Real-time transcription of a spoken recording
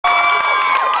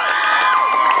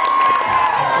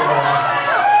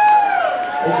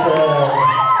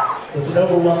an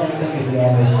overwhelming thing to be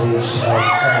on this stage.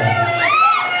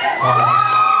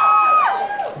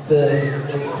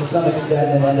 It's to some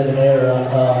extent an end of an era,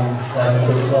 and it's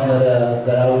one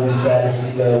that I would be sad to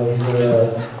see go.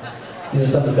 These are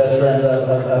some of the best friends I've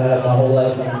had my whole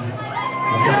life, and I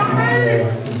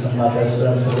think these are some of my best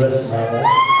friends for the rest of my life.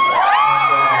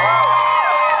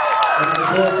 And of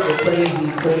course, the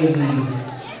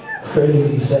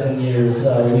crazy 7 years.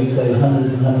 We played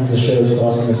hundreds and hundreds of shows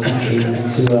across this country,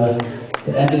 and to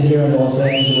end it here in Los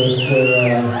Angeles,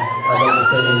 where I'd like to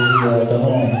say is the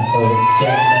home of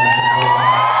Jack's Mannequin.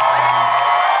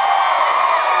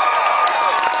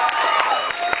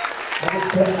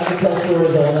 I can tell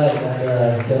stories all night,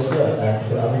 and guess what? I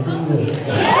probably will.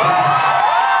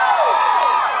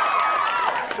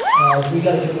 We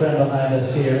got a good friend behind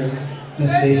us here,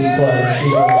 Miss Stacy Clark.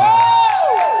 She's our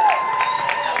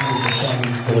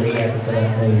shiny little jacket that I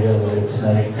may wear later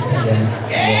tonight, depending on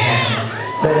what happens.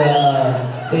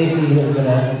 But Stacy has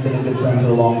been a good friend for a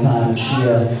long time, and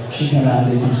she came out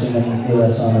and did some singing with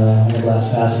us on the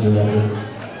last Passenger record.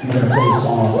 I'm going to play a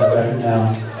song off that record now.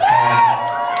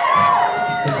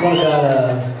 It's one about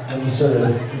when you sort of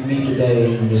meet the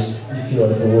day and you feel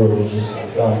like the world is just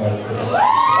like going like this.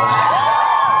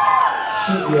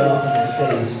 Shoot you off into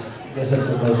space. I guess that's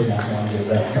what most of my songs are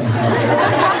about somehow.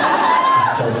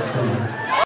 It's called Spinning.